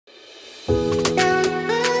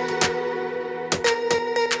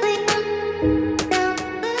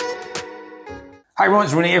Hi everyone,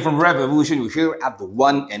 it's Renee here from Revv Evolution. We're here at the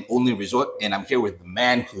one and only resort, and I'm here with the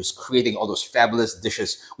man who's creating all those fabulous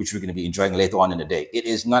dishes which we're going to be enjoying later on in the day. It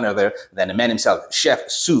is none other than the man himself, Chef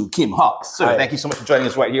Su Kim Hock. So thank you so much for joining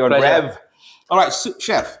us right here on Revv. All right,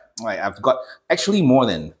 Chef. All right, I've got actually more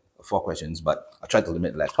than 4 questions, but I'll try to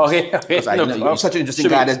limit less. Okay. You're such an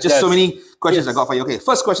interesting guy. There's just so many questions I got for you. Okay,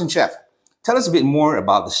 first question, Chef. Tell us a bit more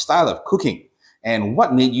about the style of cooking and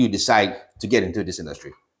what made you decide to get into this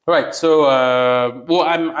industry. Right. So, well,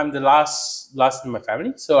 I'm the last in my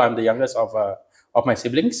family, so I'm the youngest of my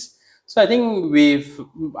siblings. So I think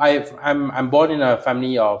I'm born in a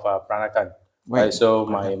family of Peranakan. Right. So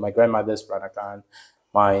my grandmother's Peranakan.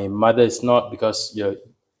 My mother is not, because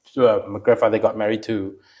my grandfather got married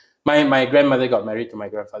to my grandmother got married to my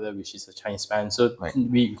grandfather, which is a Chinese man. So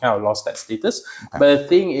we kind of lost that status. Okay. But the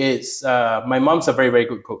thing is, my mom's a very, very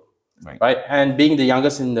good cook. Right. And being the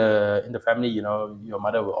youngest in the family, your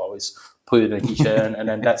mother will always put you in the kitchen, and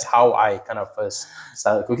then that's how I kind of first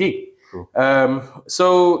started cooking. Cool.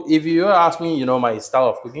 So if you ask me, my style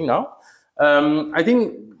of cooking now, I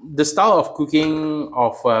think the style of cooking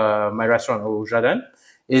of my restaurant, Au Jardin,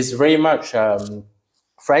 is very much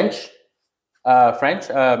French.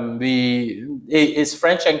 It's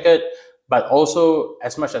French anchored, but also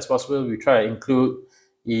as much as possible, we try to include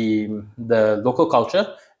the local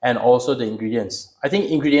culture and also the ingredients. I think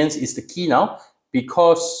ingredients is the key now,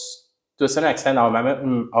 because to a certain extent, our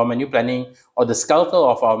menu planning, or the skeleton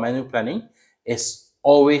of our menu planning, is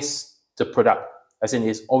always the product. As in,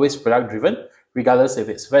 it's always product driven, regardless if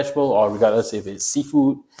it's vegetable or regardless if it's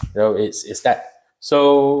seafood. It's that.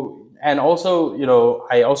 So, and also,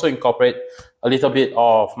 I also incorporate a little bit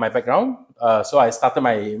of my background. So I started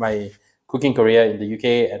my cooking career in the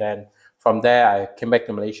UK, and then from there I came back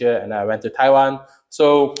to Malaysia, and I went to Taiwan.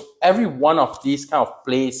 So every one of these kind of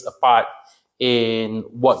plays a part in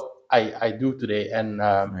what I do today, and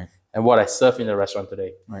what I serve in the restaurant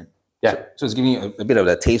today. Right. Yeah. So it's giving you a bit of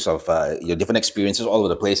the taste of your different experiences all over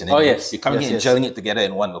the place, and then you're coming in and gelling it together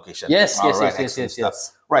in one location. Yes.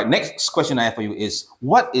 Right. Next question I have for you is,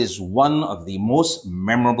 what is one of the most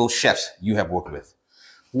memorable chefs you have worked with?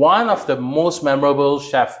 One of the most memorable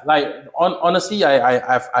chef, honestly, I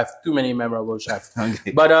have too many memorable chefs.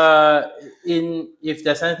 Okay. But if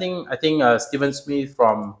there's anything, I think Stephen Smith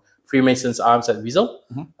from Freemason's Arms at Weasel.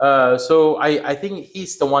 Mm-hmm. So I think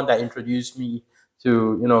he's the one that introduced me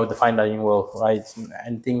to the fine dining world, right?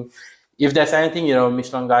 And think if there's anything,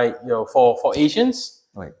 Michelin guide, for Asians,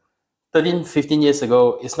 right, 13, 15 years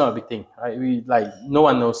ago, it's not a big thing, right? No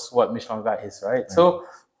one knows what Michelin guide is, right?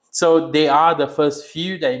 So they are the first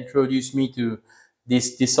few that introduced me to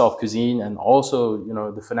this sort of cuisine, and also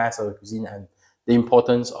the finesse of the cuisine and the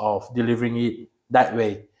importance of delivering it that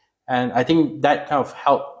way. And I think that kind of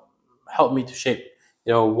helped me to shape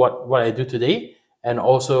what I do today, and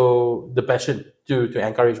also the passion to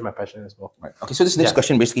encourage my passion as well. Right. Okay. So this next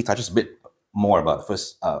question basically touches a bit more about the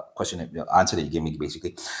first answer that you gave me.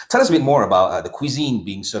 Basically, tell us a bit more about the cuisine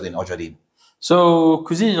being served in Au Jardin. So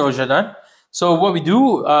cuisine in Au Jardin. So what we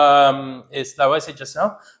do is, like what I said just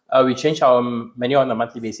now, we change our menu on a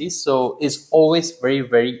monthly basis. So it's always very,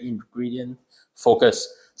 very ingredient focused.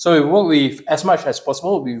 So we work with, as much as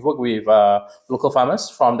possible, we work with local farmers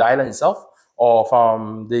from the island itself, or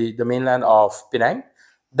from the mainland of Penang.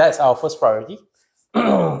 That's our first priority.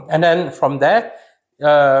 And then from there,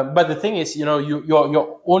 but the thing is,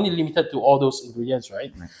 you're only limited to all those ingredients,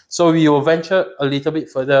 right? So we will venture a little bit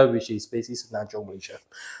further, which is based in Nanjong, Malaysia.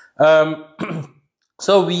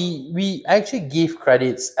 So we actually give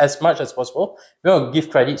credits as much as possible. We will give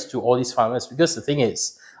credits to all these farmers, because the thing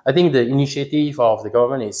is, I think the initiative of the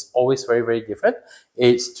government is always very, very different.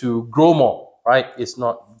 It's to grow more, right? It's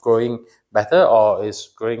not growing better or it's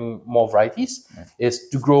growing more varieties. It's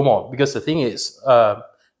to grow more, because the thing is,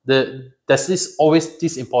 there's always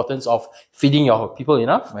this importance of feeding your people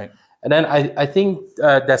enough. Right. And then I think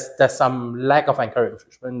there's some lack of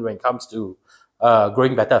encouragement when it comes to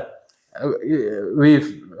growing better.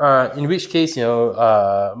 In which case,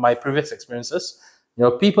 my previous experiences,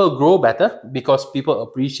 people grow better because people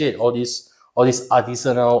appreciate all these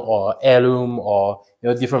artisanal or heirloom or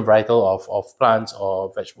different varietal of plants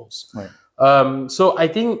or vegetables. Right. So I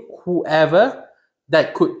think whoever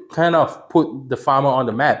that could kind of put the farmer on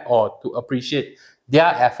the map, or to appreciate their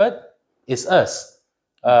effort, is us,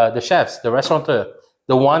 the chefs, the restaurateur,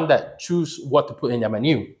 the one that choose what to put in their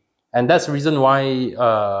menu. And that's the reason why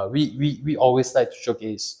we always like to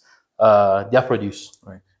showcase their produce.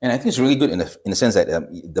 Right. And I think it's really good in the sense that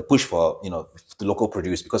the push for the local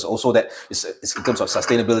produce, because also that it's in terms of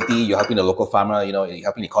sustainability, you're helping the local farmer, you're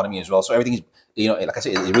helping the economy as well. So everything is, like I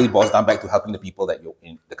said, it really boils down back to helping the people that you're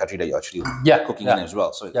in the country that you're actually cooking in as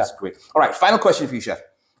well. So it's great. All right, final question for you, Chef.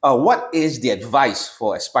 What is the advice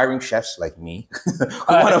for aspiring chefs like me who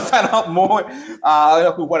want to find out more,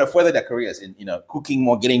 who want to further their careers in cooking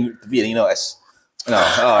more, getting to be as all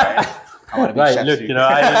right. I want to be chef.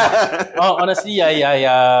 Look, honestly,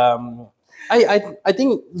 I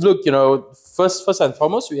think, look, first and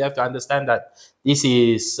foremost, we have to understand that this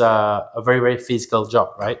is a very, very physical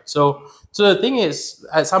job, right? So the thing is,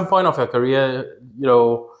 at some point of your career,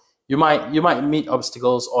 you might meet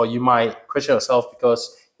obstacles, or you might question yourself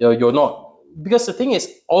because you're not. Because the thing is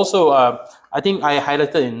also, I think I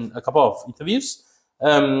highlighted in a couple of interviews,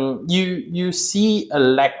 you see a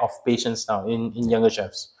lack of patience now in younger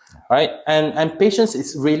chefs. Right, and patience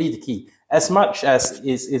is really the key. As much as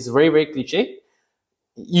is very, very cliche,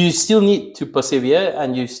 you still need to persevere,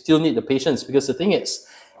 and you still need the patience, because the thing is,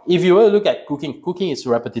 if you were to look at cooking is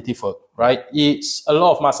repetitive work, right? It's a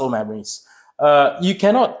lot of muscle memories. You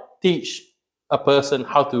cannot teach a person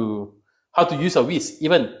how to use a whisk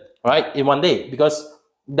even, right, in one day, because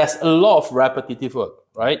there's a lot of repetitive work,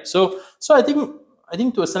 right? So I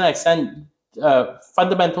think to a certain extent,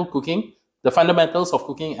 fundamental cooking, the fundamentals of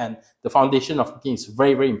cooking and the foundation of cooking is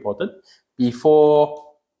very, very important before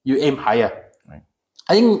you aim higher. Right.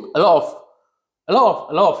 I think a lot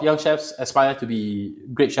of young chefs aspire to be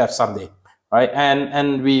great chefs someday, right?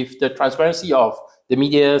 And with the transparency of the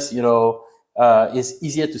medias, it's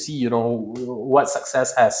easier to see, what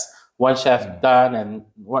success has one chef done and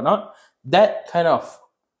whatnot. That kind of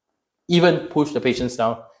even push the patience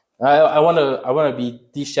down. I want to be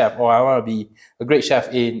this chef, or I want to be a great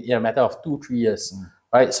chef in a matter of 2-3 years,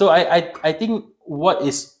 right? So I think what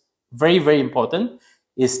is very, very important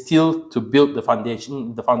is still to build the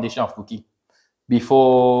foundation of cooking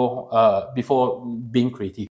before being creative.